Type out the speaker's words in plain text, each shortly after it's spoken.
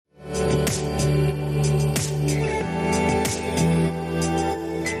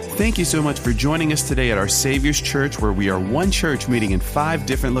Thank you so much for joining us today at our Savior's Church, where we are one church meeting in 5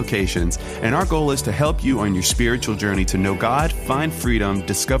 different locations. And our goal is to help you on your spiritual journey to know God, find freedom,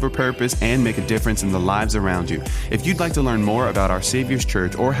 discover purpose, and make a difference in the lives around you. If you'd like to learn more about our Savior's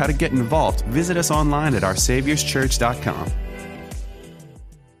Church or how to get involved, visit us online at oursaviorschurch.com.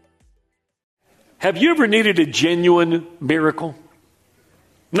 Have you ever needed a genuine miracle?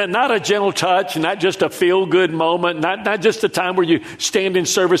 Not a gentle touch, not just a feel-good moment, not just a time where you stand in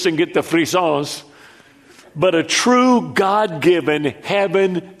service and get the frissons, but a true God-given,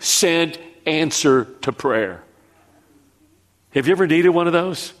 heaven-sent answer to prayer. Have you ever needed one of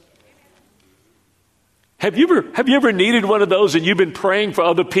those? Have you ever needed one of those and you've been praying for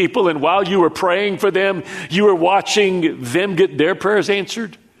other people, and while you were praying for them, you were watching them get their prayers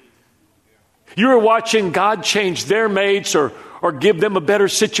answered? You were watching God change their mates or give them a better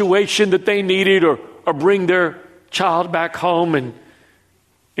situation that they needed, or bring their child back home,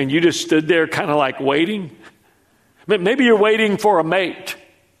 and you just stood there kind of like waiting. Maybe you're waiting for a mate.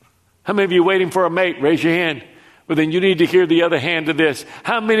 How many of you are waiting for a mate? Raise your hand. Well, then you need to hear the other hand of this.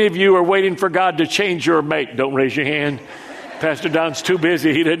 How many of you are waiting for God to change your mate? Don't raise your hand. Pastor Don's too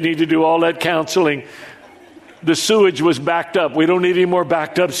busy. He doesn't need to do all that counseling. The sewage was backed up. We don't need any more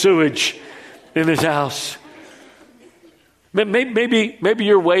backed up sewage in his house. Maybe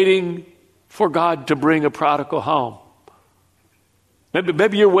you're waiting for God to bring a prodigal home.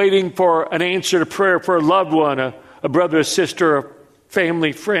 Maybe you're waiting for an answer to prayer for a loved one, a brother, a sister, a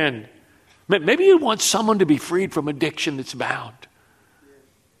family friend. Maybe you want someone to be freed from addiction that's bound.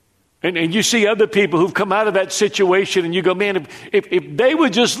 And you see other people who've come out of that situation, and you go, man, if they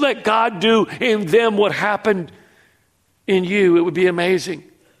would just let God do in them what happened in you, it would be amazing.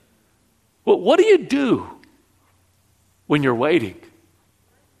 Well, what do you do when you're waiting?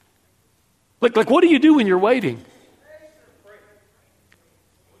 Like what do you do when you're waiting?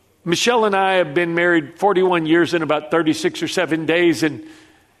 Michelle and I have been married 41 years in about 36 or 7 days, and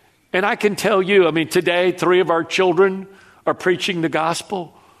I can tell you, I mean, today 3 of our children are preaching the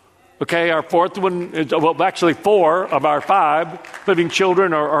gospel. Okay, our 4th one, well, actually 4 of our 5 living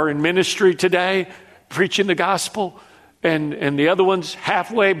children are in ministry today, preaching the gospel. And the other one's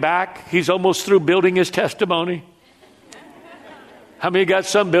halfway back. He's almost through building his testimony. How many got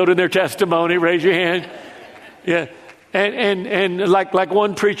some building their testimony? Raise your hand. Yeah. And like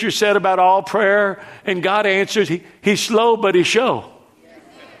one preacher said about all prayer, and God answers, he's slow, but he show.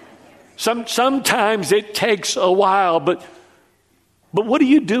 Sometimes it takes a while, but what do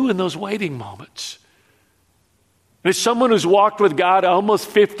you do in those waiting moments? As someone who's walked with God almost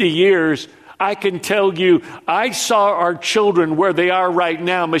 50 years, I can tell you, I saw our children where they are right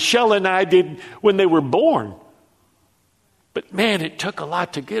now. Michelle and I did when they were born. But man, it took a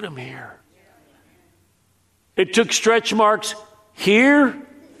lot to get them here. It took stretch marks here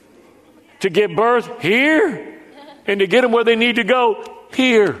to give birth here, and to get them where they need to go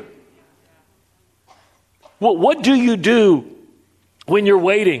here. Well, what do you do when you're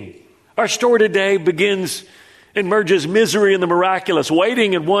waiting? Our story today begins and merges misery and the miraculous,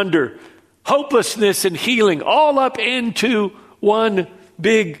 waiting and wonder, hopelessness and healing, all up into one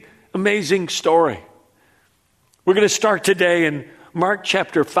big, amazing story. We're going to start today in Mark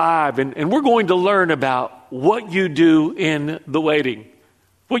chapter 5, and we're going to learn about what you do in the waiting.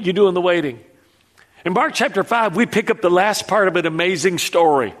 What you do in the waiting. In Mark chapter 5, we pick up the last part of an amazing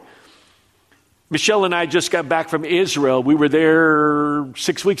story. Michelle and I just got back from Israel. We were there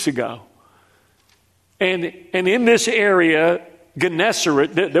 6 weeks ago. And in this area,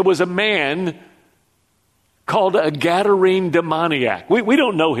 Gennesaret, there was a man called a Gadarene demoniac. We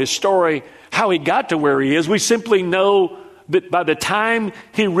don't know his story, how he got to where he is. We simply know that by the time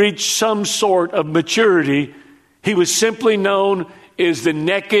he reached some sort of maturity, he was simply known as the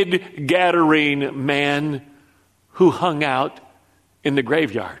naked Gadarene man who hung out in the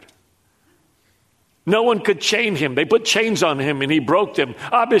graveyard. No one could chain him. They put chains on him and he broke them.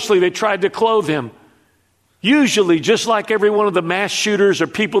 Obviously, they tried to clothe him. Usually, just like every one of the mass shooters or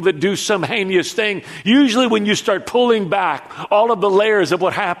people that do some heinous thing, usually when you start pulling back all of the layers of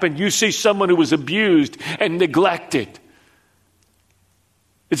what happened, you see someone who was abused and neglected.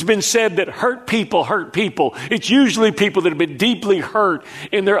 It's been said that hurt people hurt people. It's usually people that have been deeply hurt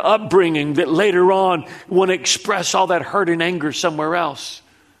in their upbringing that later on want to express all that hurt and anger somewhere else.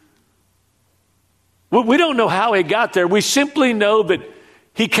 We don't know how he got there. We simply know that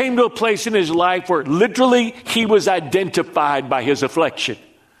he came to a place in his life where literally he was identified by his affliction.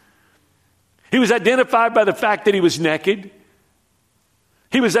 He was identified by the fact that he was naked.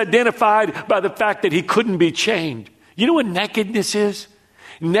 He was identified by the fact that he couldn't be chained. You know what nakedness is?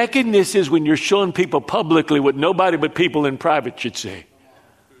 Nakedness is when you're showing people publicly what nobody but people in private should see.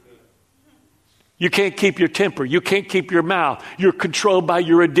 You can't keep your temper. You can't keep your mouth. You're controlled by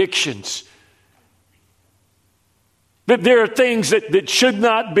your addictions. That there are things that should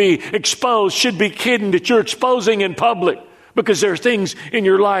not be exposed, should be hidden, that you're exposing in public because there are things in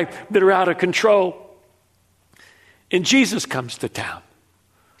your life that are out of control. And Jesus comes to town.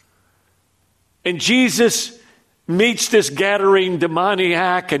 And Jesus meets this Gadarene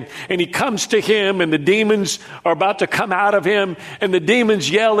demoniac, and he comes to him, and the demons are about to come out of him, and the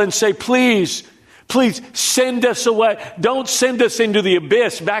demons yell and say, please send us away. Don't send us into the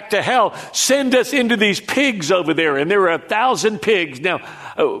abyss, back to hell. Send us into these pigs over there. And there were 1,000 pigs. Now,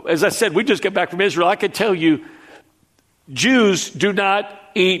 as I said, we just got back from Israel. I can tell you, Jews do not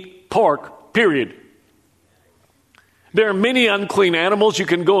eat pork, period. There are many unclean animals you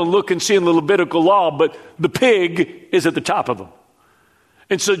can go and look and see in the Levitical law, but the pig is at the top of them.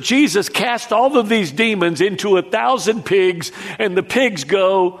 And so Jesus cast all of these demons into 1,000 pigs, and the pigs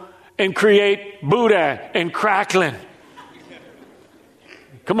go and create Buddha and crackling.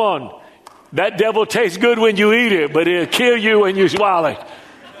 Come on. That devil tastes good when you eat it, but it'll kill you when you swallow it.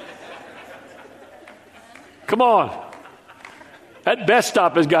 Come on. That Best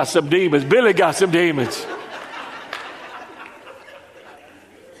Stop has got some demons. Billy got some demons.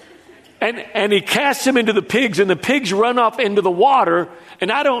 And he casts them into the pigs, and the pigs run off into the water.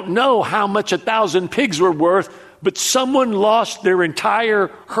 And I don't know how much 1,000 pigs were worth, but someone lost their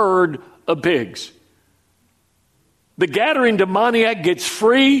entire herd of pigs. The Gadarene demoniac gets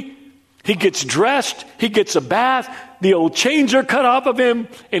free. He gets dressed. He gets a bath. The old chains are cut off of him,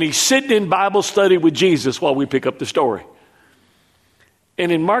 and he's sitting in Bible study with Jesus while we pick up the story.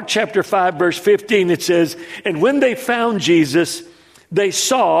 And in Mark chapter 5, verse 15, it says, and when they found Jesus, they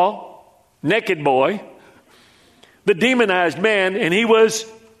saw, naked boy, the demonized man, and he was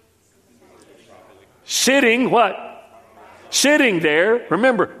sitting, what? Sitting there.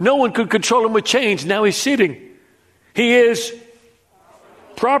 Remember, no one could control him with chains. Now he's sitting. He is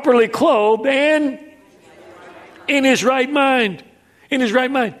properly clothed and in his right mind. In his right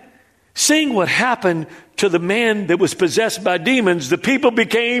mind. Seeing what happened to the man that was possessed by demons, the people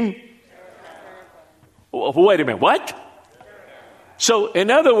became... Wait a minute, what? So, in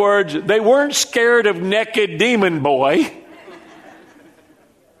other words, they weren't scared of naked demon boy,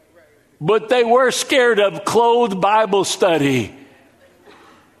 but they were scared of clothed Bible study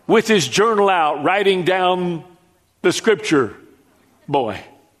with his journal out, writing down the scripture boy.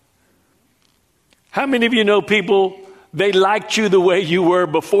 How many of you know people, they liked you the way you were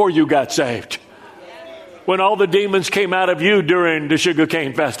before you got saved? When all the demons came out of you during the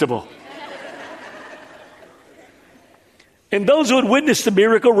sugarcane festival. And those who had witnessed the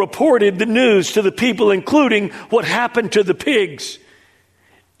miracle reported the news to the people, including what happened to the pigs.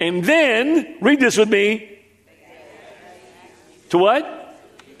 And then, read this with me. To what?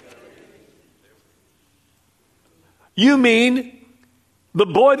 You mean the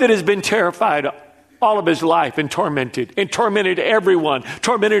boy that has been terrified all of his life and tormented everyone,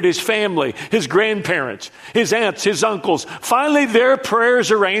 tormented his family, his grandparents, his aunts, his uncles. Finally, their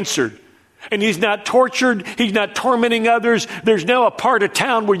prayers are answered. And he's not tortured. He's not tormenting others. There's now a part of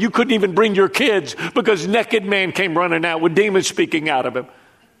town where you couldn't even bring your kids because naked man came running out with demons speaking out of him.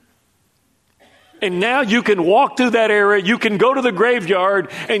 And now you can walk through that area. You can go to the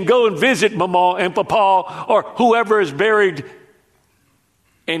graveyard and go and visit Mama and Papa or whoever is buried.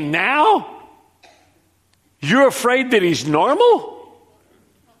 And now you're afraid that he's normal?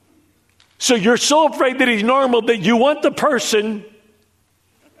 So you're so afraid that he's normal that you want the person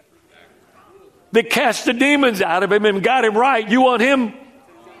that cast the demons out of him and got him right. You want him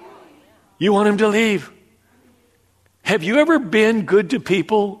to leave. Have you ever been good to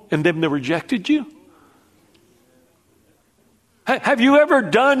people and then they rejected you? Have you ever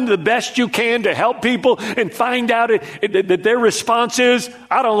done the best you can to help people and find out that their response is,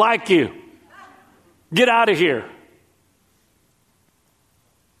 I don't like you. Get out of here.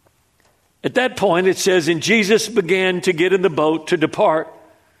 At that point, it says, and Jesus began to get in the boat to depart.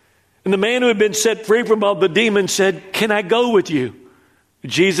 And the man who had been set free from all the demons said, can I go with you?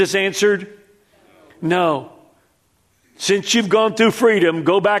 Jesus answered, no. Since you've gone through freedom,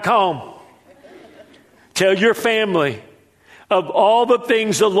 go back home. Tell your family of all the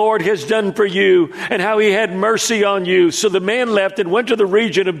things the Lord has done for you and how he had mercy on you. So the man left and went to the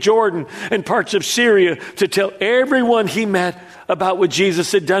region of Jordan and parts of Syria to tell everyone he met about what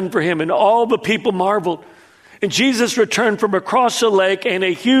Jesus had done for him. And all the people marveled. And Jesus returned from across the lake, and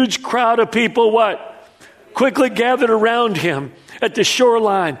a huge crowd of people, what? Quickly gathered around him at the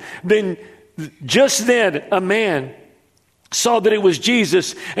shoreline. Just then, a man saw that it was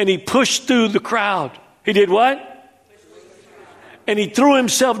Jesus, and he pushed through the crowd. He did what? And he threw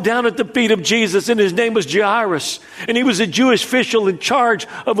himself down at the feet of Jesus, and his name was Jairus. And he was a Jewish official in charge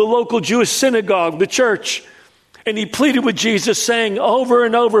of a local Jewish synagogue, the church. And he pleaded with Jesus, saying over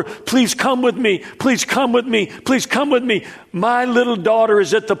and over, please come with me, please come with me, please come with me. My little daughter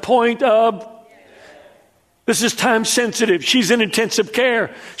is at the point of... This is time sensitive. She's in intensive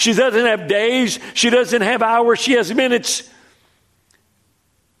care. She doesn't have days. She doesn't have hours. She has minutes.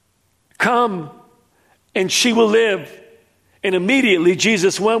 Come, and she will live. And immediately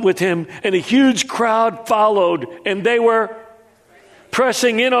Jesus went with him, and a huge crowd followed, and they were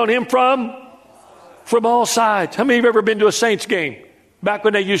pressing in on him from all sides. How many of you have ever been to a Saints game? Back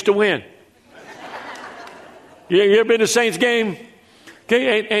when they used to win. You ever been to a Saints game?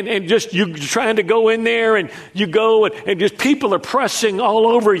 Okay, and just you're trying to go in there, and you go, and just people are pressing all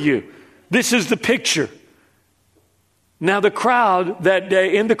over you. This is the picture. Now in the crowd that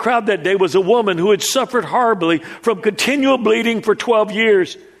day was a woman who had suffered horribly from continual bleeding for 12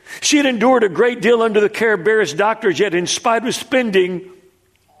 years. She had endured a great deal under the care of various doctors, yet in spite of spending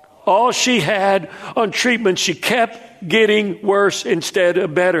all she had on treatment, she kept getting worse instead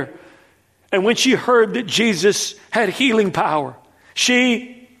of better. And when she heard that Jesus had healing power,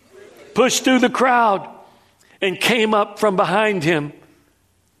 she pushed through the crowd and came up from behind him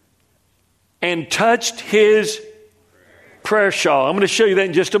and touched his prayer shawl. I'm going to show you that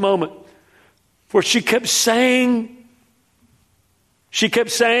in just a moment. For she kept saying to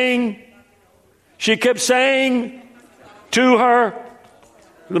her,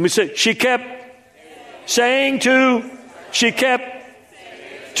 let me say, she kept saying to,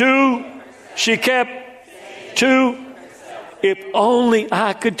 if only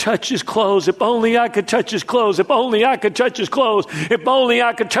I could touch his clothes, if only I could touch his clothes, if only I could touch his clothes, if only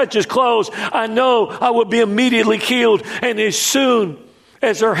I could touch his clothes, I know I would be immediately healed. And as soon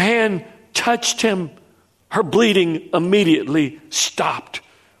as her hand touched him, her bleeding immediately stopped.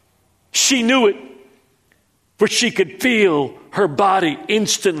 She knew it, for she could feel her body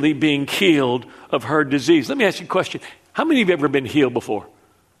instantly being healed of her disease. Let me ask you a question. How many of you have ever been healed before?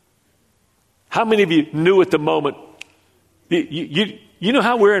 How many of you knew at the moment? You know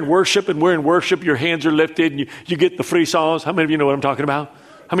how we're in worship, your hands are lifted, and you get the frissons? How many of you know what I'm talking about?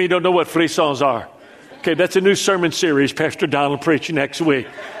 How many of you don't know what frissons are? Okay, that's a new sermon series Pastor Donald preaching next week.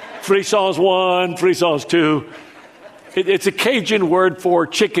 Frissons 1, frissons 2. It's a Cajun word for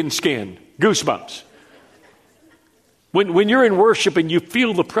chicken skin, goosebumps. When you're in worship and you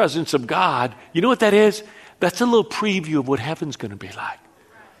feel the presence of God, you know what that is? That's a little preview of what heaven's going to be like.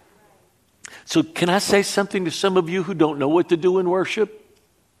 So can I say something to some of you who don't know what to do in worship?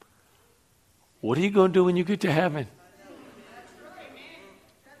 What are you going to do when you get to heaven?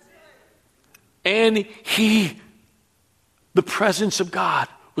 And the presence of God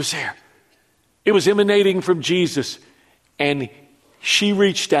was there. It was emanating from Jesus. And she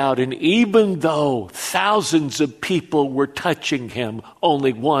reached out, and even though thousands of people were touching him,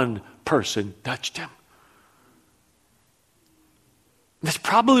 only one person touched him. That's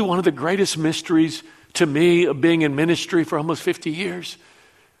probably one of the greatest mysteries to me of being in ministry for almost 50 years.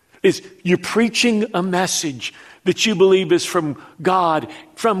 Is you're preaching a message that you believe is from God,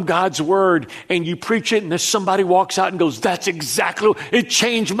 from God's word, and you preach it, and then somebody walks out and goes, that's exactly, it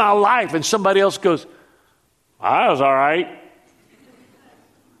changed my life. And somebody else goes, that was all right.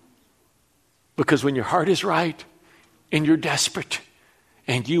 Because when your heart is right and you're desperate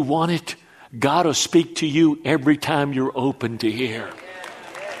and you want it, God will speak to you every time you're open to hear.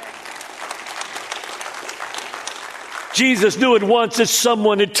 Jesus knew at once that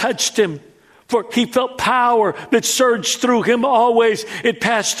someone had touched him, for he felt power that surged through him always. It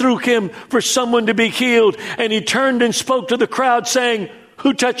passed through him for someone to be healed. And he turned and spoke to the crowd saying,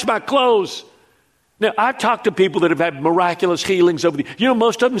 who touched my clothes? Now, I've talked to people that have had miraculous healings over the years. You know,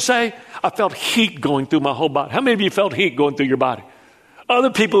 most of them say, I felt heat going through my whole body. How many of you felt heat going through your body? Other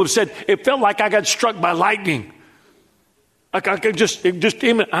people have said, it felt like I got struck by lightning. Like I could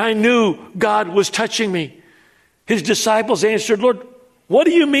I knew God was touching me. His disciples answered, Lord, what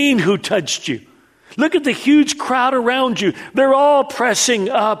do you mean who touched you? Look at the huge crowd around you. They're all pressing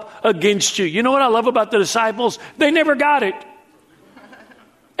up against you. You know what I love about the disciples? They never got it.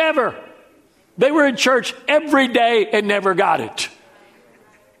 Ever. They were in church every day and never got it.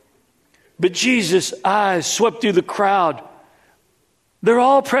 But Jesus' eyes swept through the crowd. They're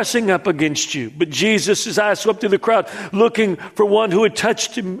all pressing up against you. But Jesus' eyes swept through the crowd, looking for one who had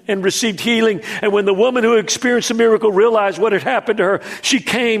touched him and received healing. And when the woman who experienced the miracle realized what had happened to her, she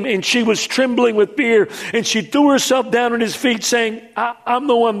came and she was trembling with fear. And she threw herself down at his feet saying, I'm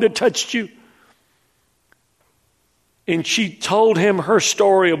the one that touched you. And she told him her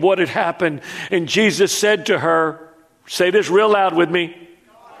story of what had happened. And Jesus said to her, Say this real loud with me.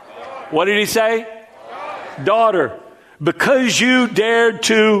 What did he say? Daughter, because you dared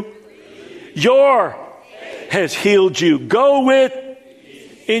to, your has healed you. Go with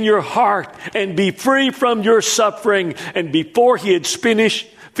in your heart and be free from your suffering. And before he had finished,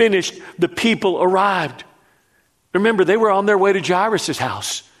 the people arrived. Remember, they were on their way to Jairus'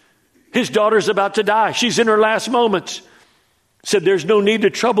 house. His daughter's about to die. She's in her last moments. Said, there's no need to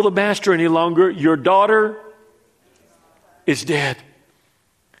trouble the master any longer. Your daughter is dead.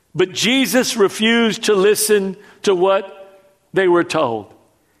 But Jesus refused to listen to what they were told.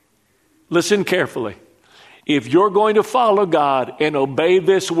 Listen carefully. If you're going to follow God and obey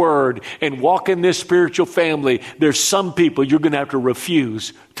this word and walk in this spiritual family, there's some people you're going to have to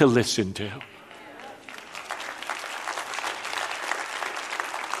refuse to listen to.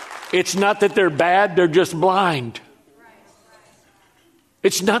 It's not that they're bad, they're just blind.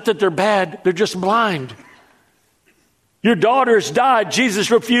 It's not that they're bad, they're just blind. Your daughters died.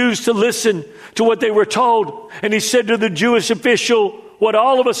 Jesus refused to listen to what they were told. And he said to the Jewish official, what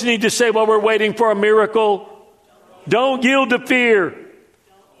all of us need to say while we're waiting for a miracle, don't yield to fear.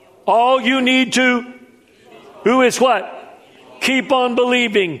 All you need to do is what? Keep on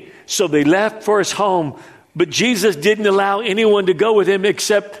believing. So they left for his home. But Jesus didn't allow anyone to go with him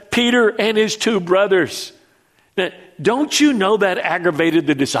except Peter and his two brothers. Now, don't you know that aggravated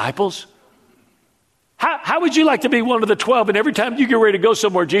the disciples? How would you like to be one of the 12 and every time you get ready to go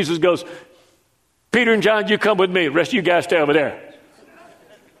somewhere, Jesus goes, Peter and John, you come with me. The rest of you guys stay over there.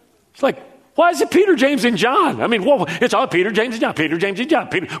 It's like, why is it Peter, James, and John? I mean, it's all Peter, James, and John. Peter, James, and John.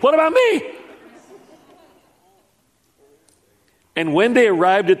 Peter, what about me? And when they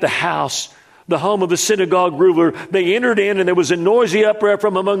arrived at the house, the home of the synagogue ruler, they entered in and there was a noisy uproar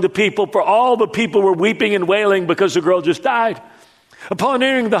from among the people, for all the people were weeping and wailing because the girl just died. Upon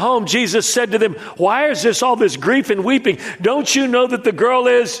entering the home, Jesus said to them, why is this all this grief and weeping? Don't you know that the girl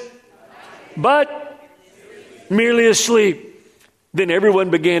is but merely asleep? Then everyone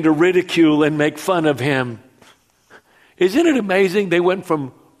began to ridicule and make fun of him. Isn't it amazing? They went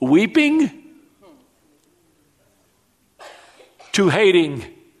from weeping to hating.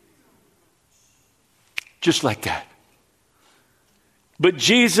 Just like that. But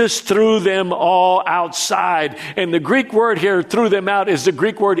Jesus threw them all outside. And the Greek word here, threw them out, is the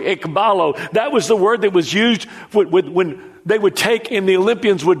Greek word ekbalo. That was the word that was used when they would take and the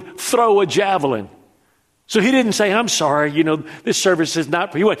Olympians would throw a javelin. So he didn't say, I'm sorry, this service is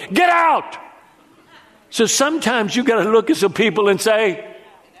not for you. He went, get out! So sometimes you got to look at some people and say,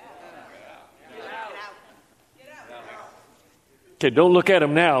 okay, don't look at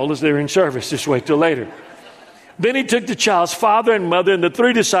them now unless they're in service. Just wait till later. Then he took the child's father and mother and the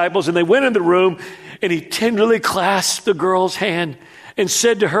three disciples, and they went in the room, and he tenderly clasped the girl's hand and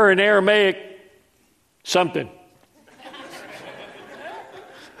said to her in Aramaic, something,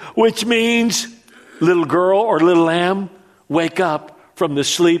 which means, little girl or little lamb, wake up from the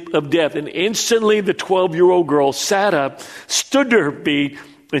sleep of death. And instantly the 12-year-old girl sat up, stood to her feet,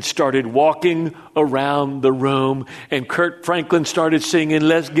 and started walking around the room. And Kurt Franklin started singing,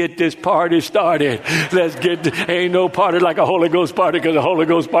 let's get this party started. Ain't no party like a Holy Ghost party, because the Holy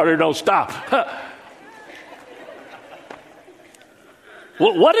Ghost party don't stop.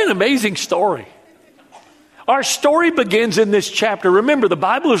 Well, what an amazing story. Our story begins in this chapter. Remember, the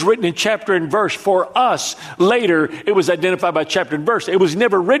Bible is written in chapter and verse. For us, later, it was identified by chapter and verse. It was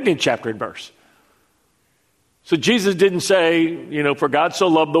never written in chapter and verse. So Jesus didn't say, for God so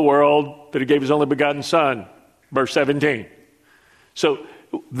loved the world that he gave his only begotten son, verse 17. So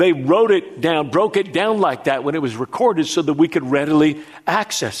they wrote it down, broke it down like that when it was recorded so that we could readily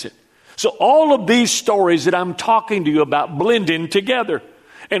access it. So all of these stories that I'm talking to you about blend in together.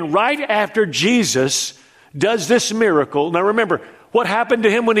 And right after Jesus does this miracle, now remember, what happened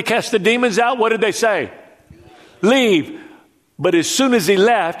to him when he cast the demons out? What did they say? Leave. But as soon as he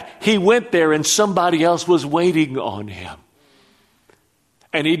left, he went there and somebody else was waiting on him.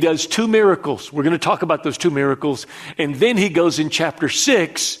 And he does two miracles. We're going to talk about those two miracles. And then he goes in chapter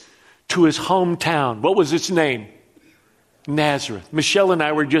 6 to his hometown. What was its name? Nazareth. Michelle and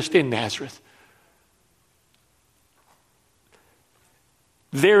I were just in Nazareth.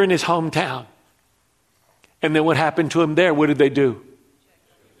 There in his hometown. And then what happened to him there? What did they do?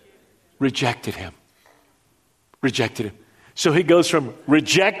 Rejected him. Rejected him. So he goes from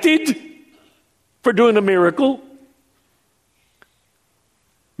rejected for doing a miracle,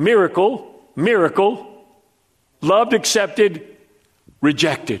 loved, accepted,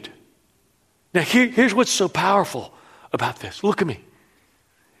 rejected. Now here's what's so powerful about this. Look at me.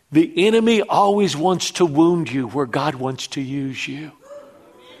 The enemy always wants to wound you where God wants to use you.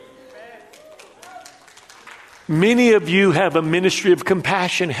 Many of you have a ministry of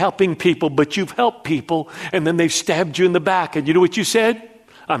compassion, helping people, but you've helped people and then they've stabbed you in the back. And you know what you said?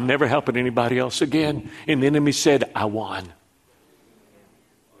 I'm never helping anybody else again. And the enemy said, I won.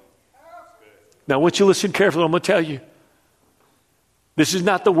 Now, I want you to listen carefully. I'm going to tell you. This is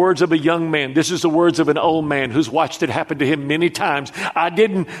not the words of a young man. This is the words of an old man who's watched it happen to him many times. I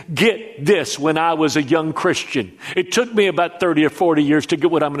didn't get this when I was a young Christian. It took me about 30 or 40 years to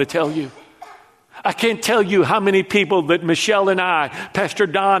get what I'm going to tell you. I can't tell you how many people that Michelle and I, Pastor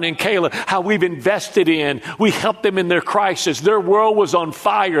Don and Kayla, how we've invested in. We helped them in their crisis. Their world was on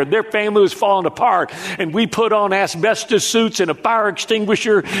fire. Their family was falling apart. And we put on asbestos suits and a fire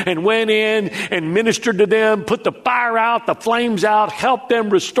extinguisher and went in and ministered to them, put the fire out, the flames out, helped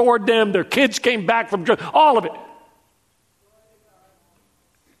them, restored them. Their kids came back from drugs, all of it.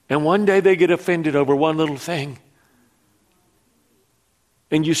 And one day they get offended over one little thing.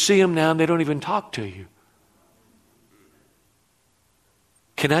 And you see them now and they don't even talk to you.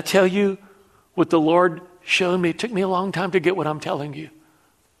 Can I tell you what the Lord showed me? It took me a long time to get what I'm telling you.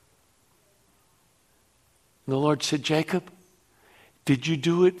 And the Lord said, Jacob, did you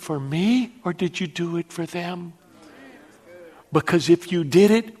do it for me or did you do it for them? Because if you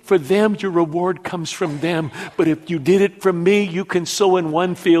did it for them, your reward comes from them. But if you did it for me, you can sow in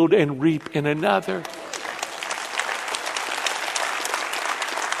one field and reap in another.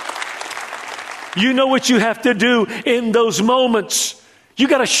 You know what you have to do in those moments. You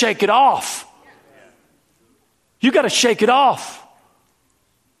got to shake it off. You got to shake it off.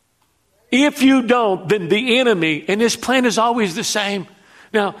 If you don't, then the enemy, and his plan is always the same.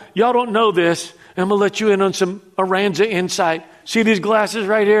 Now, y'all don't know this, and I'm going to let you in on some Aranza insight. See these glasses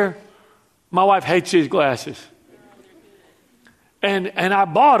right here? My wife hates these glasses. And I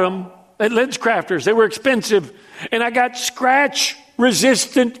bought them at LensCrafters. They were expensive. And I got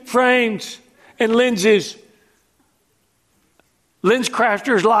scratch-resistant frames and lenses.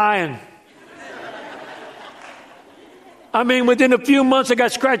 LensCrafters lying. I mean, within a few months, I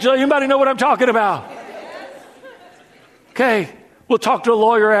got scratches. Anybody know what I'm talking about? Okay, we'll talk to a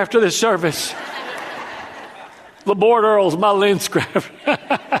lawyer after this service. Laborde Earl's my LensCrafter.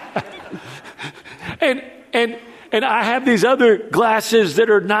 And I have these other glasses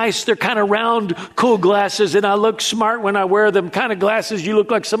that are nice. They're kind of round, cool glasses, and I look smart when I wear them. Kind of glasses you look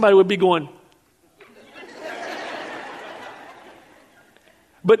like somebody would be going.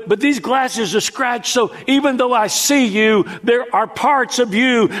 But these glasses are scratched, so even though I see you, there are parts of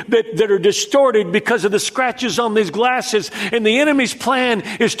you that are distorted because of the scratches on these glasses. And the enemy's plan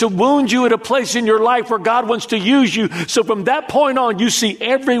is to wound you at a place in your life where God wants to use you. So from that point on, you see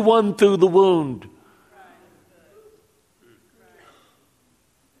everyone through the wound.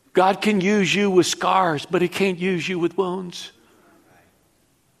 God can use you with scars, but He can't use you with wounds.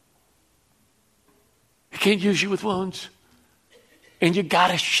 He can't use you with wounds. And you got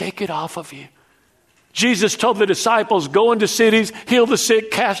to shake it off of you. Jesus told the disciples, go into cities, heal the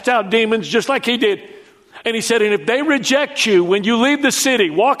sick, cast out demons, just like He did. And He said, and if they reject you, when you leave the city,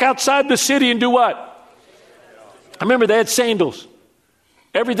 walk outside the city and do what? I remember they had sandals.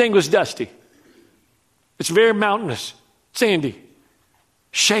 Everything was dusty. It's very mountainous, sandy.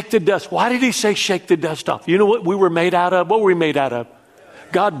 Shake the dust. Why did He say shake the dust off? You know what we were made out of? What were we made out of?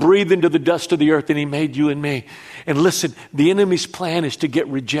 God breathed into the dust of the earth and He made you and me. And listen, the enemy's plan is to get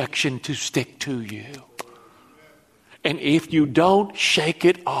rejection to stick to you. And if you don't shake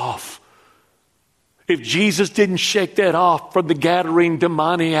it off, if Jesus didn't shake that off from the Gadarene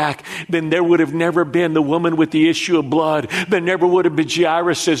demoniac, then there would have never been the woman with the issue of blood. There never would have been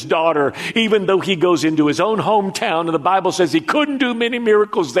Jairus' daughter, even though he goes into his own hometown and the Bible says he couldn't do many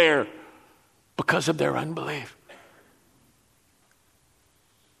miracles there because of their unbelief.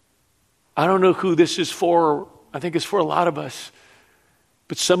 I don't know who this is for. I think it's for a lot of us.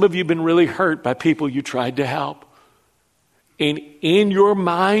 But some of you have been really hurt by people you tried to help. And in your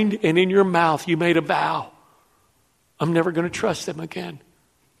mind and in your mouth, you made a vow. I'm never going to trust them again.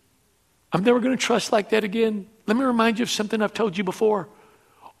 I'm never going to trust like that again. Let me remind you of something I've told you before.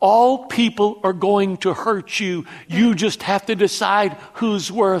 All people are going to hurt you. You just have to decide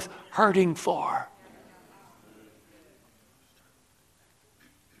who's worth hurting for.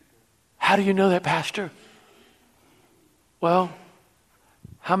 How do you know that, Pastor? Well,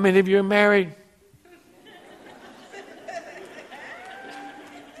 how many of you are married?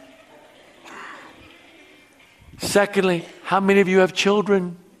 Secondly, how many of you have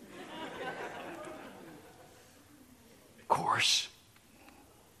children? Of course.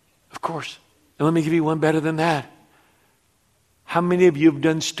 Of course. And let me give you one better than that. How many of you have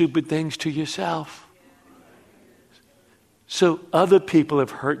done stupid things to yourself? So other people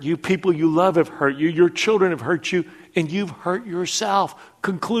have hurt you, people you love have hurt you, your children have hurt you, and you've hurt yourself.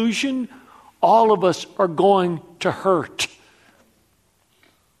 Conclusion, all of us are going to hurt.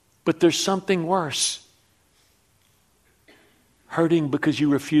 But there's something worse. Hurting because you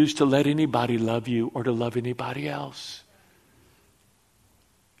refuse to let anybody love you or to love anybody else.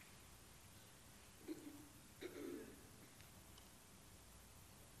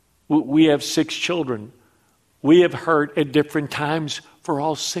 We have 6 children. We have hurt at different times for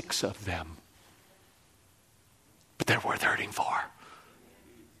all 6 of them. But they're worth hurting for.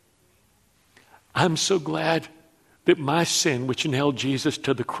 I'm so glad that my sin, which nailed Jesus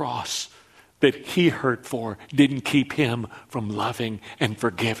to the cross, that he hurt for, didn't keep him from loving and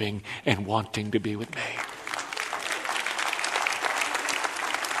forgiving and wanting to be with me.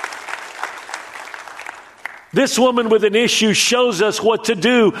 This woman with an issue shows us what to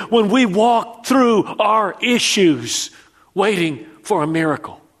do when we walk through our issues, waiting for a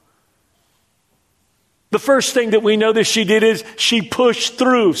miracle. The first thing that we know that she did is she pushed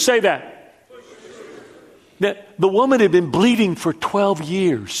through. Say that. The woman had been bleeding for 12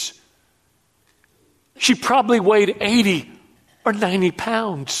 years. She probably weighed 80 or 90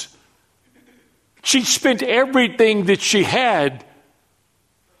 pounds. She spent everything that she had.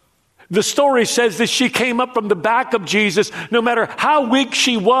 The story says that she came up from the back of Jesus. No matter how weak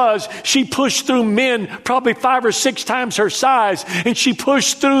she was, she pushed through men probably 5 or 6 times her size, and she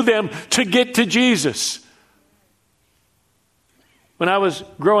pushed through them to get to Jesus. When I was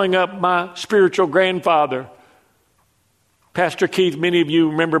growing up, my spiritual grandfather, Pastor Keith, many of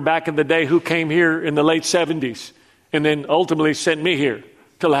you remember back in the day, who came here in the late 70s and then ultimately sent me here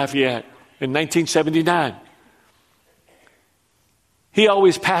to Lafayette in 1979. He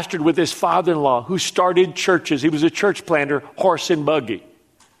always pastored with his father-in-law, who started churches. He was a church planter, horse and buggy,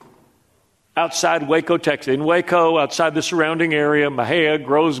 outside Waco, Texas. In Waco, outside the surrounding area, Mahia,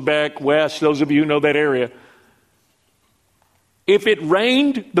 Groesbeck, West, those of you who know that area. If it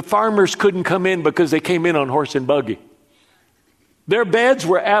rained, the farmers couldn't come in because they came in on horse and buggy. Their beds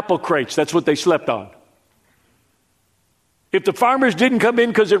were apple crates. That's what they slept on. If the farmers didn't come in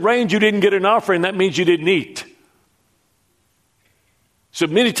because it rained, you didn't get an offering. That means you didn't eat. So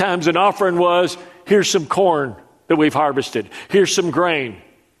many times an offering was, here's some corn that we've harvested. Here's some grain.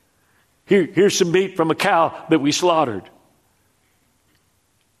 Here's some meat from a cow that we slaughtered.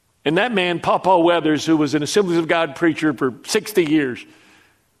 And that man, Pawpaw Weathers, who was an Assemblies of God preacher for 60 years,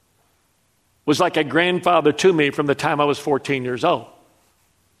 was like a grandfather to me from the time I was 14 years old.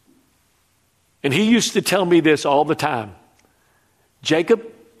 And he used to tell me this all the time. Jacob,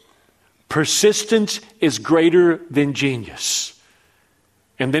 persistence is greater than genius.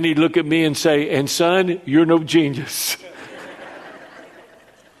 And then he'd look at me and say, and son, you're no genius.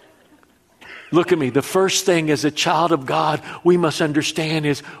 Look at me. The first thing as a child of God we must understand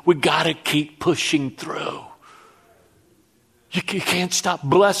is we got to keep pushing through. You can't stop.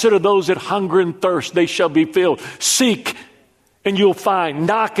 Blessed are those that hunger and thirst. They shall be filled. Seek and you'll find.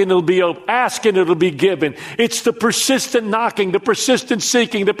 Knock and it'll be open. Ask and it'll be given. It's the persistent knocking, the persistent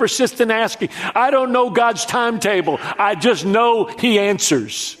seeking, the persistent asking. I don't know God's timetable. I just know he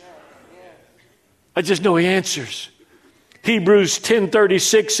answers. I just know he answers. Hebrews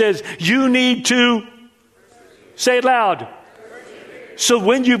 10:36 says, you need to, say it loud. So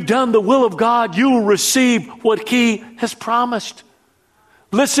when you've done the will of God, you will receive what he has promised.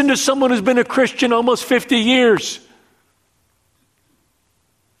 Listen to someone who's been a Christian almost 50 years.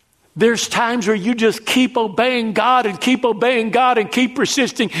 There's times where you just keep obeying God and keep obeying God and keep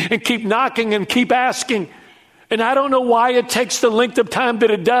persisting and keep knocking and keep asking. And I don't know why it takes the length of time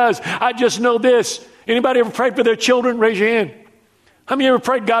that it does. I just know this. Anybody ever prayed for their children? Raise your hand. How many ever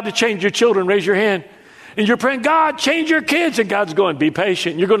prayed God to change your children? Raise your hand. And you're praying, God, change your kids. And God's going, be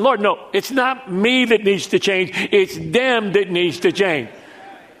patient. You're going, Lord, no, it's not me that needs to change. It's them that needs to change.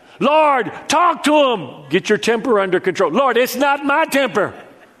 Lord, talk to them. Get your temper under control. Lord, it's not my temper.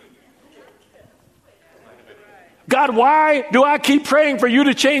 God, why do I keep praying for you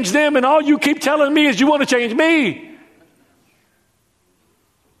to change them? And all you keep telling me is you want to change me.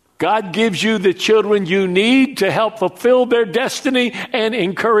 God gives you the children you need to help fulfill their destiny and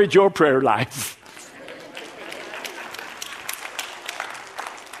encourage your prayer life.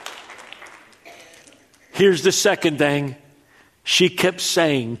 Here's the second thing. She kept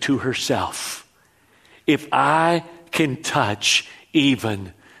saying to herself, if I can touch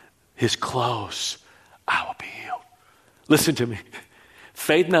even his clothes, I will be healed. Listen to me.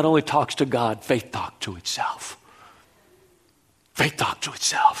 Faith not only talks to God, faith talks to itself. Faith talks to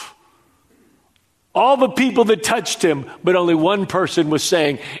itself. All the people that touched him, but only one person was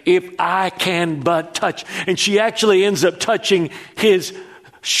saying, if I can but touch. And she actually ends up touching his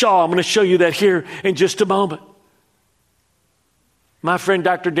shawl. I'm going to show you that here in just a moment. My friend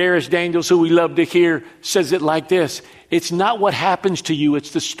Dr. Darius Daniels, who we love to hear, says it like this. It's not what happens to you,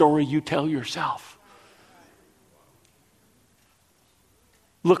 it's the story you tell yourself.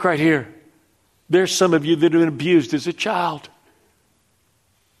 Look right here. There's some of you that have been abused as a child.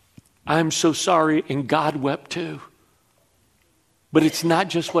 I'm so sorry, and God wept too. But it's not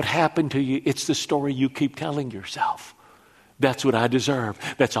just what happened to you, it's the story you keep telling yourself. That's what I deserve.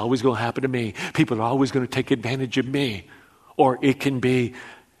 That's always going to happen to me. People are always going to take advantage of me. Or it can be,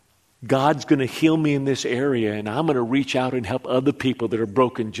 God's going to heal me in this area, and I'm going to reach out and help other people that are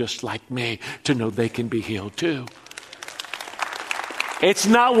broken just like me to know they can be healed too. It's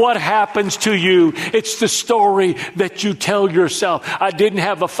not what happens to you. It's the story that you tell yourself. I didn't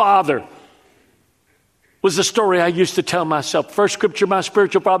have a father. Was the story I used to tell myself. First scripture my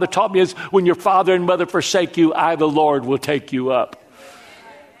spiritual father taught me is, when your father and mother forsake you, I, the Lord, will take you up.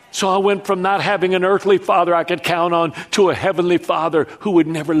 So I went from not having an earthly father I could count on to a heavenly father who would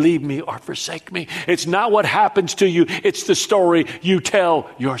never leave me or forsake me. It's not what happens to you. It's the story you tell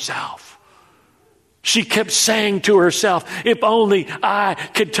yourself. She kept saying to herself, if only I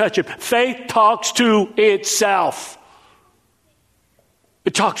could touch him. Faith talks to itself.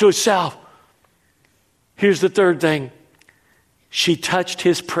 It talks to itself. Here's the third thing. She touched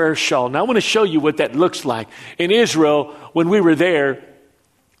his prayer shawl. Now I want to show you what that looks like. In Israel, when we were there,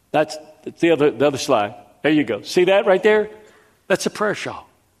 that's the other slide. There you go. See that right there? That's a prayer shawl.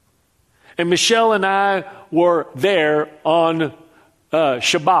 And Michelle and I were there on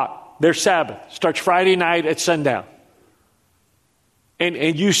Shabbat. Their Sabbath starts Friday night at sundown.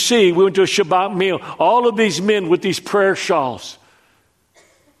 And you see, we went to a Shabbat meal. All of these men with these prayer shawls.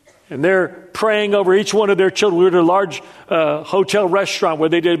 And they're praying over each one of their children. We were at a large hotel restaurant where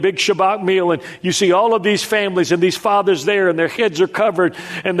they did a big Shabbat meal. And you see all of these families and these fathers there, and their heads are covered.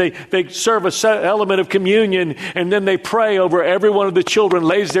 And they serve a element of communion. And then they pray over every one of the children,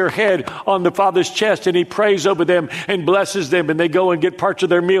 lays their head on the father's chest, and he prays over them and blesses them. And they go and get parts of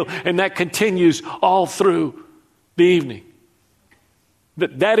their meal. And that continues all through the evening.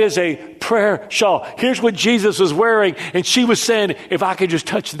 That is a prayer shawl. Here's what Jesus was wearing, and she was saying, if I could just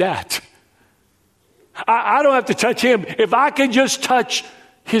touch that. I don't have to touch him. If I can just touch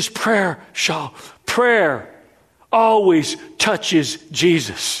his prayer shawl. Prayer always touches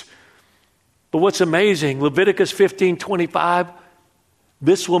Jesus. But what's amazing, Leviticus 15:25,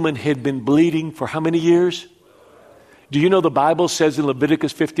 this woman had been bleeding for how many years? Do you know the Bible says in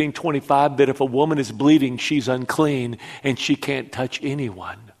Leviticus 15:25 that if a woman is bleeding, she's unclean and she can't touch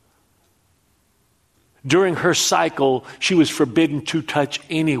anyone? During her cycle, she was forbidden to touch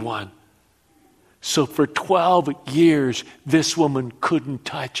anyone. So for 12 years, this woman couldn't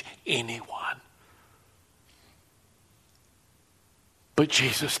touch anyone. But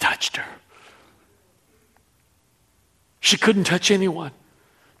Jesus touched her. She couldn't touch anyone.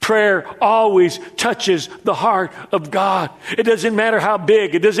 Prayer always touches the heart of God. It doesn't matter how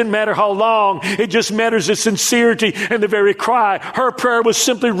big. It doesn't matter how long. It just matters the sincerity and the very cry. Her prayer was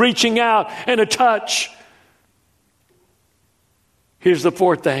simply reaching out and a touch. Here's the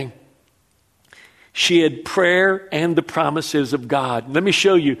fourth thing. She had prayer and the promises of God. Let me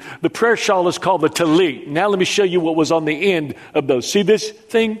show you. The prayer shawl is called the talit. Now let me show you what was on the end of those. See this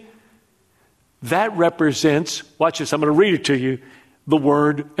thing? That represents, watch this, I'm going to read it to you, the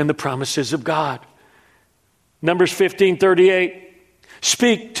word and the promises of God. Numbers 15:38.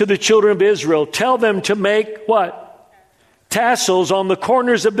 Speak to the children of Israel. Tell them to make what? Tassels on the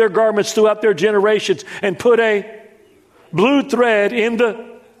corners of their garments throughout their generations, and put a blue thread in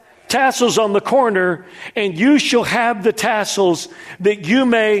the tassels on the corner, and you shall have the tassels that you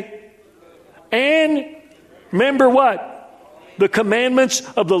may, and remember what? The commandments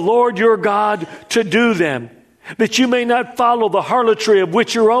of the Lord your God to do them, that you may not follow the harlotry of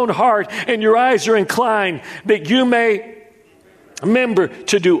which your own heart and your eyes are inclined, that you may remember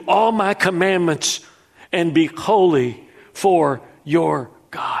to do all my commandments and be holy for your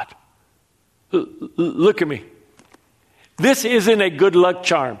God. Look at me. This isn't a good luck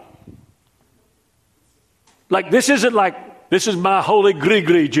charm. This isn't like, this is my holy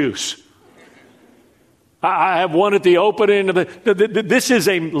gris-gris juice. I have one at the opening of this is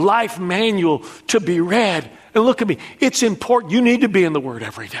a life manual to be read. And look at me. It's important. You need to be in the Word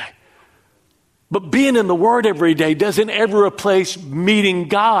every day. But being in the Word every day doesn't ever replace meeting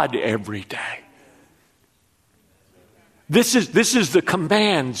God every day. This is the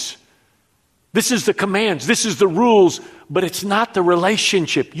commands. This is the commands. This is the rules. But it's not the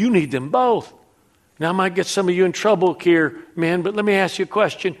relationship. You need them both. Now, I might get some of you in trouble here, men, but let me ask you a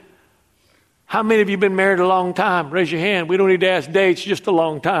question. How many of you been married a long time? Raise your hand. We don't need to ask dates, just a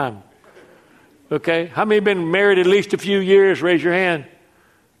long time. Okay? How many have been married at least a few years? Raise your hand.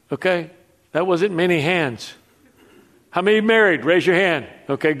 Okay? That wasn't many hands. How many married? Raise your hand.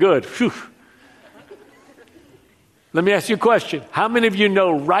 Okay, good. Whew. Let me ask you a question. How many of you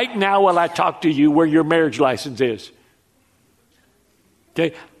know right now while I talk to you where your marriage license is?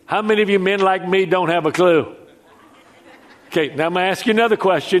 Okay? How many of you men like me don't have a clue? Okay, now I'm going to ask you another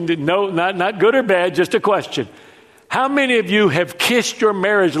question. No, not good or bad, just a question. How many of you have kissed your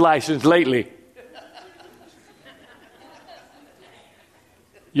marriage license lately?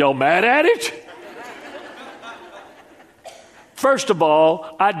 Y'all mad at it? First of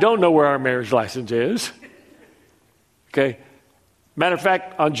all, I don't know where our marriage license is. Okay. Matter of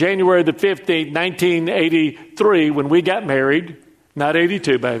fact, on January the 15th, 1983, when we got married, not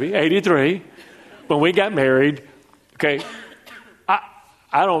 82, baby, 83, when we got married, okay,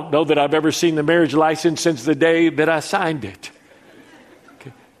 I don't know that I've ever seen the marriage license since the day that I signed it.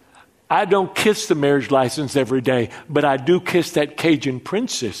 Okay. I don't kiss the marriage license every day, but I do kiss that Cajun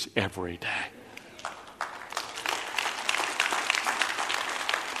princess every day.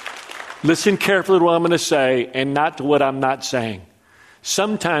 Listen carefully to what I'm going to say and not to what I'm not saying.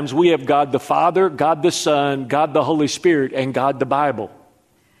 Sometimes we have God the Father, God the Son, God the Holy Spirit, and God the Bible.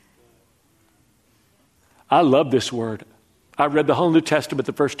 I love this word. I read the whole New Testament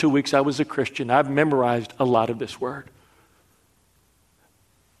the first 2 weeks I was a Christian. I've memorized a lot of this word.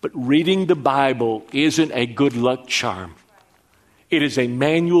 But reading the Bible isn't a good luck charm. It is a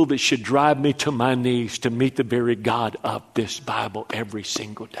manual that should drive me to my knees to meet the very God of this Bible every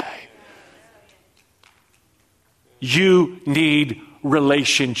single day. You need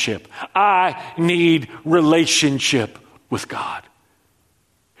relationship. I need relationship with God.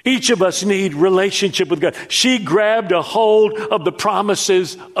 Each of us need relationship with God. She grabbed a hold of the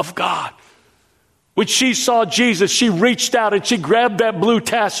promises of God. When she saw Jesus, she reached out and she grabbed that blue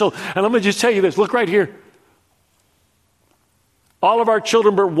tassel. And let me just tell you this. Look right here. All of our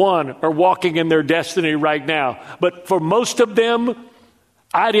children but one are walking in their destiny right now. But for most of them,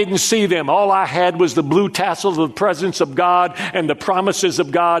 I didn't see them. All I had was the blue tassels of the presence of God and the promises of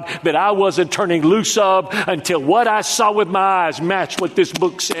God that I wasn't turning loose of until what I saw with my eyes matched what this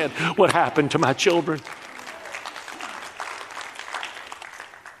book said would happen to my children.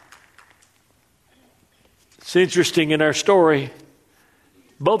 It's interesting in our story,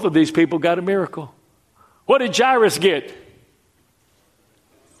 both of these people got a miracle. What did Jairus get?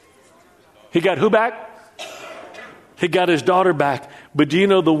 He got who back? He got his daughter back. But do you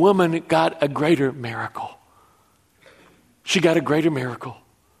know the woman got a greater miracle? She got a greater miracle.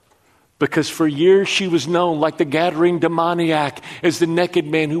 Because for years she was known like the Gadarene demoniac as the naked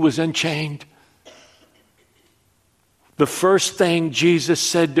man who was unchained. The first thing Jesus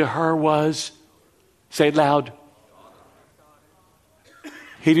said to her was, say it loud.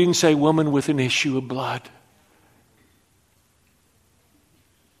 He didn't say woman with an issue of blood.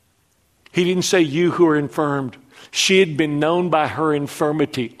 He didn't say you who are infirmed. She had been known by her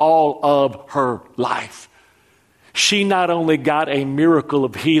infirmity all of her life. She not only got a miracle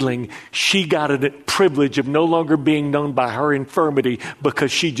of healing, she got a privilege of no longer being known by her infirmity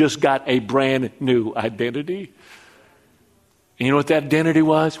because she just got a brand new identity. And you know what that identity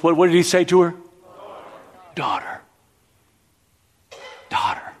was? What did he say to her? Daughter.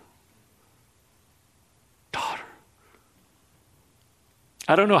 Daughter. Daughter.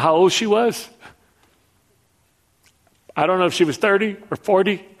 I don't know how old she was. I don't know if she was 30 or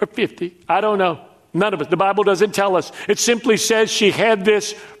 40 or 50. I don't know. None of it. The Bible doesn't tell us. It simply says she had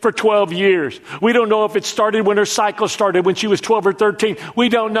this for 12 years. We don't know if it started when her cycle started, when she was 12 or 13. We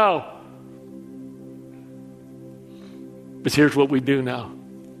don't know. But here's what we do know.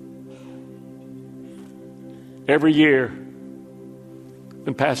 Every year,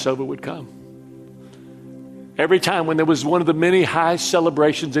 when Passover would come, every time when there was one of the many high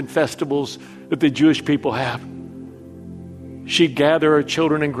celebrations and festivals that the Jewish people have, she'd gather her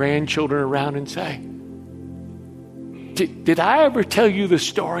children and grandchildren around and say, did I ever tell you the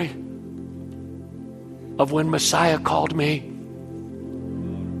story of when Messiah called me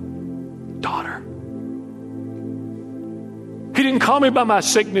daughter? He didn't call me by my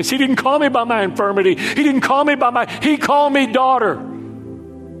sickness. He didn't call me by my infirmity. He didn't call me he called me daughter.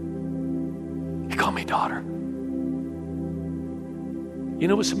 He called me daughter. You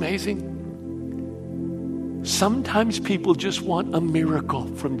know what's amazing? Sometimes people just want a miracle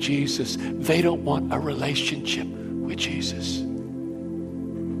from Jesus. They don't want a relationship with Jesus.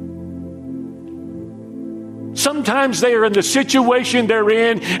 Sometimes they are in the situation they're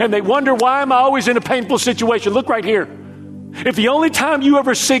in and they wonder, why am I always in a painful situation? Look right here. If the only time you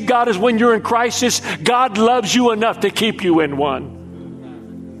ever seek God is when you're in crisis, God loves you enough to keep you in one.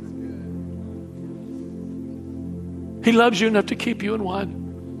 He loves you enough to keep you in one.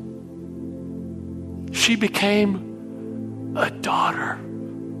 She became a daughter.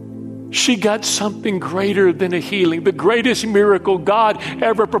 She got something greater than a healing. The greatest miracle God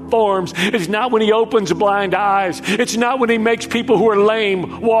ever performs is not when he opens blind eyes. It's not when he makes people who are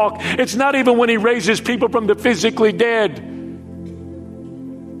lame walk. It's not even when he raises people from the physically dead.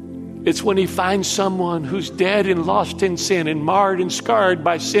 It's when he finds someone who's dead and lost in sin and marred and scarred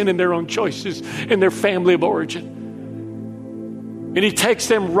by sin and their own choices in their family of origin. And he takes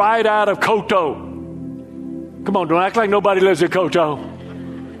them right out of Koto. Come on, don't act like nobody lives in Koto.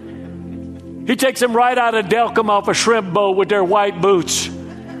 He takes them right out of Delcom off a shrimp boat with their white boots.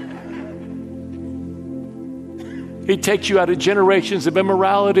 He takes you out of generations of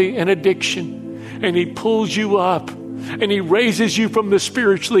immorality and addiction, and he pulls you up, and he raises you from the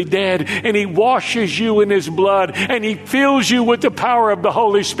spiritually dead, and he washes you in his blood, and he fills you with the power of the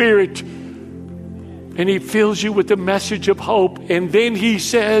Holy Spirit, and he fills you with the message of hope. And then he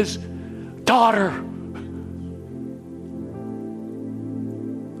says, daughter.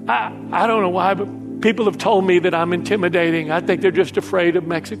 I don't know why, but people have told me that I'm intimidating. I think they're just afraid of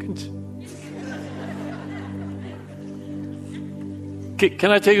Mexicans.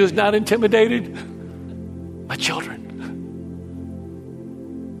 Can I tell you who's not intimidated? My children.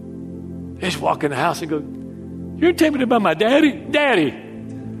 They just walk in the house and go, you're intimidated by my daddy? Daddy,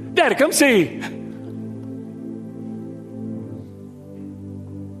 come see.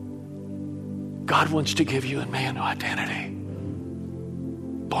 God wants to give you a man identity.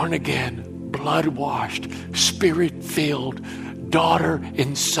 Born again, blood washed, spirit filled, daughter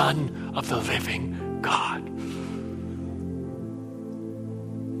and son of the living God.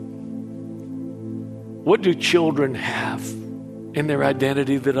 What do children have in their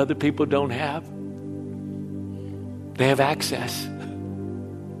identity that other people don't have? They have access.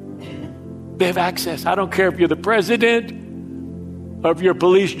 They have access. I don't care if you're the president or if you're a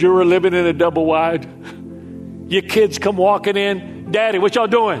police juror living in a double wide. Your kids come walking in. Daddy, what y'all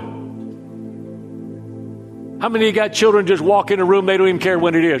doing? How many of you got children just walk in a room, they don't even care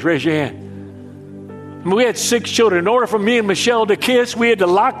when it is? Raise your hand. I mean, we had 6 children. In order for me and Michelle to kiss, we had to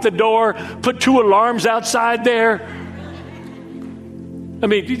lock the door, put 2 alarms outside there. I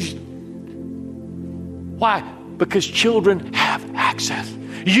mean, why? Because children have access.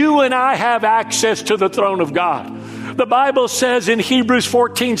 You and I have access to the throne of God. The Bible says in Hebrews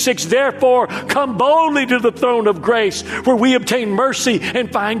 14:6, therefore come boldly to the throne of grace where we obtain mercy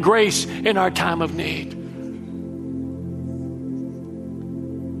and find grace in our time of need.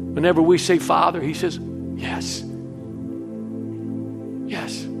 Whenever we say Father, he says, yes.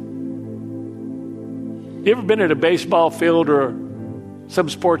 Yes. You ever been at a baseball field or some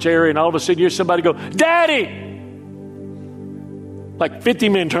sports area and all of a sudden you hear somebody go, Daddy! Like 50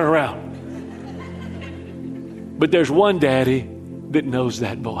 men turn around. But there's one daddy that knows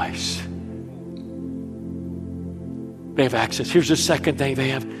that voice. They have access. Here's the second thing they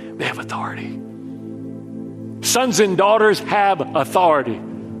have authority. Sons and daughters have authority.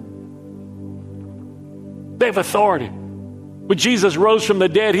 They have authority. When Jesus rose from the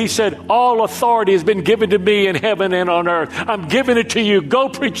dead, he said, all authority has been given to me in heaven and on earth. I'm giving it to you. Go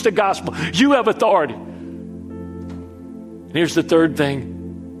preach the gospel. You have authority. And here's the third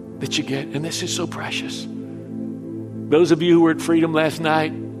thing that you get, and this is so precious. Those of you who were at Freedom last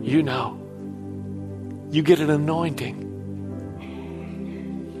night, you know. You get an anointing.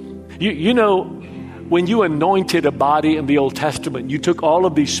 You know, when you anointed a body in the Old Testament, you took all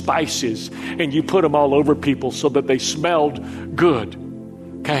of these spices and you put them all over people so that they smelled good.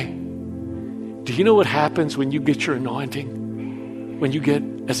 Okay? Do you know what happens when you get your anointing? When you get,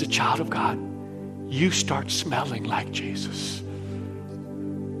 as a child of God, you start smelling like Jesus.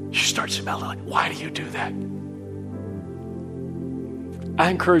 You start smelling like, why do you do that? I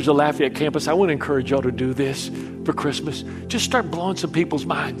encourage the Lafayette campus. I want to encourage y'all to do this for Christmas. Just start blowing some people's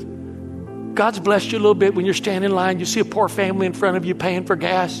minds. God's blessed you a little bit when you're standing in line. You see a poor family in front of you paying for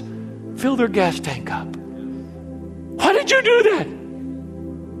gas. Fill their gas tank up. Why did you do that?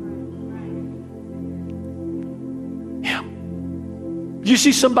 Yeah. You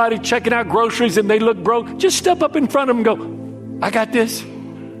see somebody checking out groceries and they look broke. Just step up in front of them and go, I got this.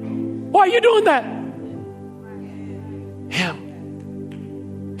 Why are you doing that? Him.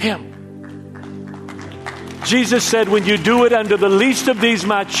 Jesus said, when you do it unto the least of these,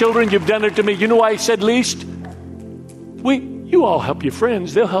 my children, you've done it to me. You know why he said least? You all help your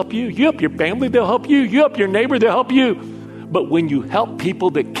friends, they'll help you. You help your family, they'll help you. You help your neighbor, they'll help you. But when you help people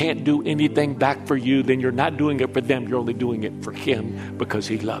that can't do anything back for you, then you're not doing it for them. You're only doing it for Him because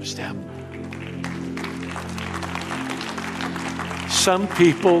He loves them. Some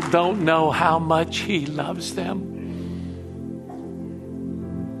people don't know how much He loves them.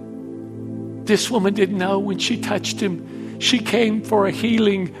 This woman didn't know when she touched Him. She came for a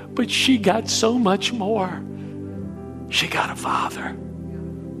healing, but she got so much more. She got a father,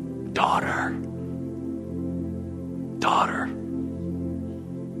 daughter.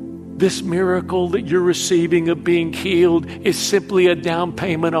 This miracle that you're receiving of being healed is simply a down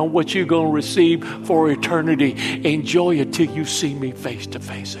payment on what you're going to receive for eternity. Enjoy it till you see me face to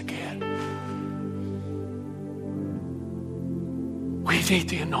face again. We need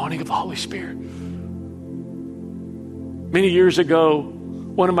the anointing of the Holy Spirit. Many years ago,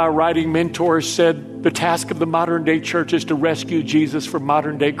 one of my writing mentors said the task of the modern day church is to rescue Jesus from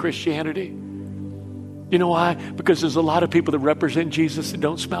modern day Christianity. You know why? Because there's a lot of people that represent Jesus that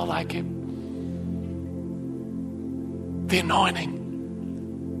don't smell like Him. The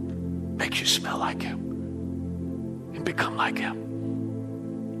anointing makes you smell like Him and become like Him.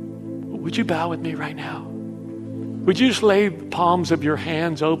 Would you bow with me right now? Would you just lay the palms of your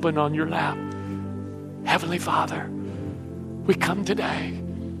hands open on your lap? Heavenly Father, we come today,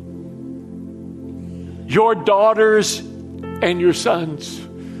 your daughters and your sons,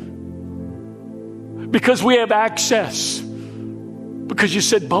 because we have access, because you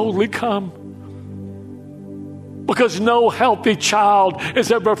said boldly come, because no healthy child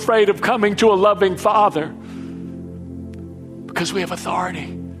is ever afraid of coming to a loving Father, because we have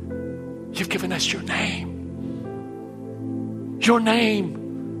authority. You've given us your name. Your name.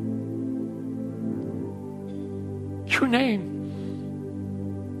 Your name.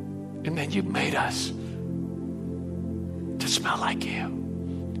 And then you made us to smell like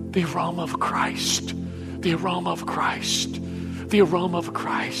you. The aroma of Christ. The aroma of Christ. The aroma of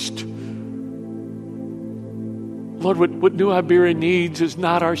Christ. Lord, what New Iberia needs is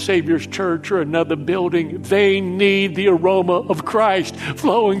not our Savior's church or another building. They need the aroma of Christ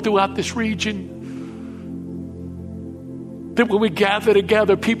flowing throughout this region. That when we gather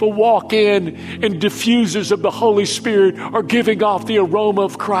together, people walk in and diffusers of the Holy Spirit are giving off the aroma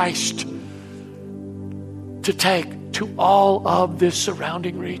of Christ to take to all of this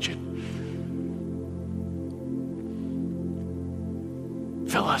surrounding region.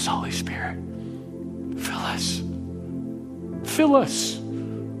 Fill us, Holy Spirit. Fill us. Fill us.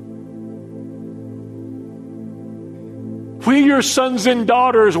 We, your sons and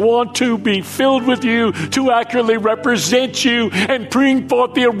daughters, want to be filled with you to accurately represent you and bring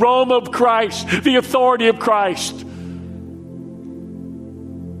forth the aroma of Christ, the authority of Christ.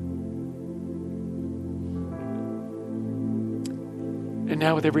 And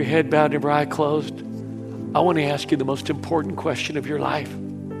now, with every head bowed and every eye closed, I want to ask you the most important question of your life.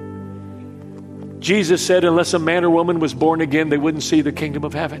 Jesus said, unless a man or woman was born again, they wouldn't see the kingdom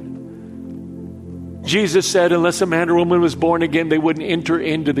of heaven. Jesus said, unless a man or woman was born again, they wouldn't enter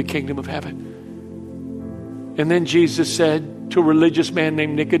into the kingdom of heaven. And then Jesus said to a religious man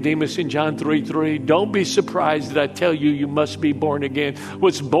named Nicodemus in John 3:3, don't be surprised that I tell you, you must be born again.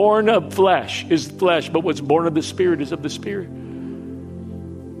 What's born of flesh is flesh, but what's born of the Spirit is of the Spirit.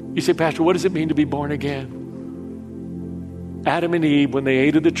 You say, Pastor, what does it mean to be born again? Adam and Eve, when they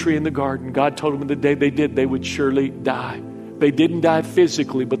ate of the tree in the garden, God told them the day they did, they would surely die. They didn't die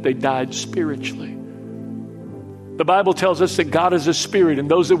physically, but they died spiritually. The Bible tells us that God is a spirit, and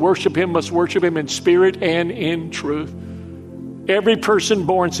those that worship Him must worship Him in spirit and in truth. Every person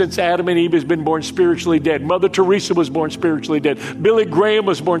born since Adam and Eve has been born spiritually dead. Mother Teresa was born spiritually dead. Billy Graham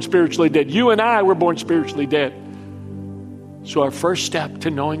was born spiritually dead. You and I were born spiritually dead. So our first step to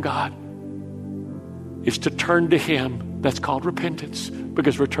knowing God is to turn to Him. That's called repentance,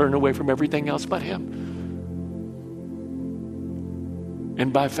 because we're turning away from everything else but Him.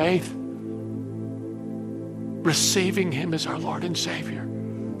 And by faith, receiving Him as our Lord and Savior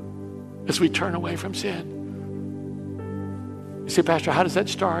as we turn away from sin. You say, Pastor, how does that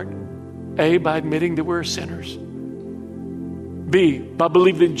start? A, by admitting that we're sinners. B, by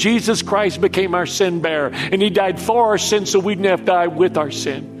believing that Jesus Christ became our sin bearer and He died for our sins so we didn't have to die with our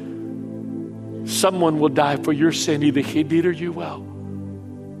sin. Someone will die for your sin, either He did or you will.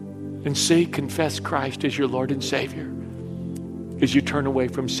 And C, confess Christ as your Lord and Savior as you turn away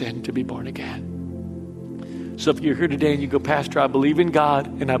from sin to be born again. So if you're here today and you go, Pastor, I believe in God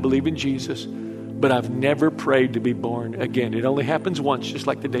and I believe in Jesus, but I've never prayed to be born again. It only happens once, just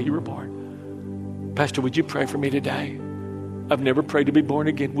like the day you were born. Pastor, would you pray for me today? I've never prayed to be born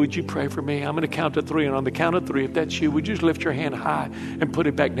again. Would you pray for me? I'm going to count to 3. And on the count of 3, if that's you, would you just lift your hand high and put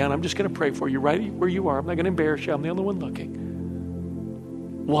it back down? I'm just going to pray for you right where you are. I'm not going to embarrass you. I'm the only one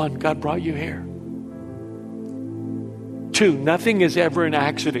looking. 1, God brought you here. 2, nothing is ever an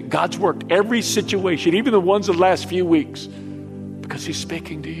accident. God's worked every situation, even the ones the last few weeks, because He's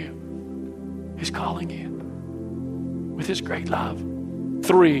speaking to you. He's calling you with His great love.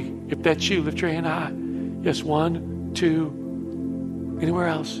 3, if that's you, lift your hand high. Yes, 1, 2, anywhere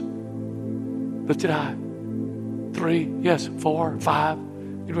else? Lift it high. 3, yes, 4, 5,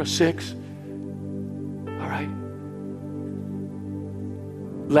 6. All right.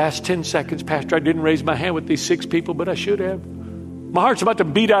 Last 10 seconds, Pastor, I didn't raise my hand with these 6 people, but I should have. My heart's about to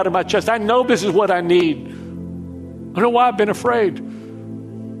beat out of my chest. I know this is what I need. I don't know why I've been afraid.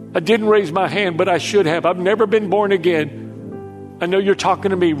 I didn't raise my hand, but I should have. I've never been born again. I know you're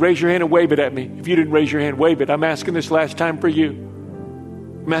talking to me. Raise your hand and wave it at me. If you didn't raise your hand, wave it. I'm asking this last time for you.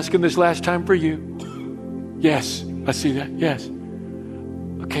 I'm asking this last time for you. Yes, I see that. Yes.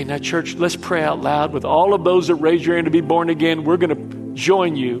 Okay, now church, let's pray out loud with all of those that raise your hand to be born again. We're going to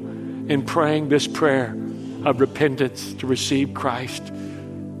join you in praying this prayer of repentance to receive Christ.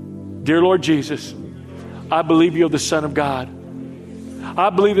 Dear Lord Jesus, I believe you're the Son of God. I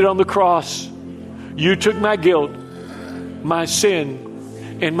believe that on the cross, you took my guilt, my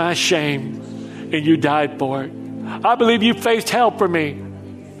sin, and my shame, and you died for it. I believe you faced hell for me,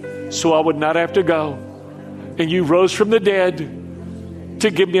 so I would not have to go. And you rose from the dead to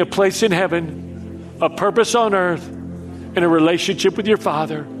give me a place in heaven, a purpose on earth, and a relationship with your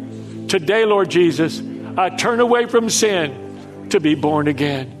Father. Today, Lord Jesus, I turn away from sin to be born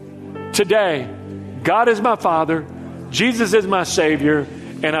again. Today, God is my Father, Jesus is my Savior,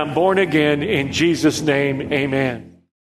 and I'm born again in Jesus' name. Amen.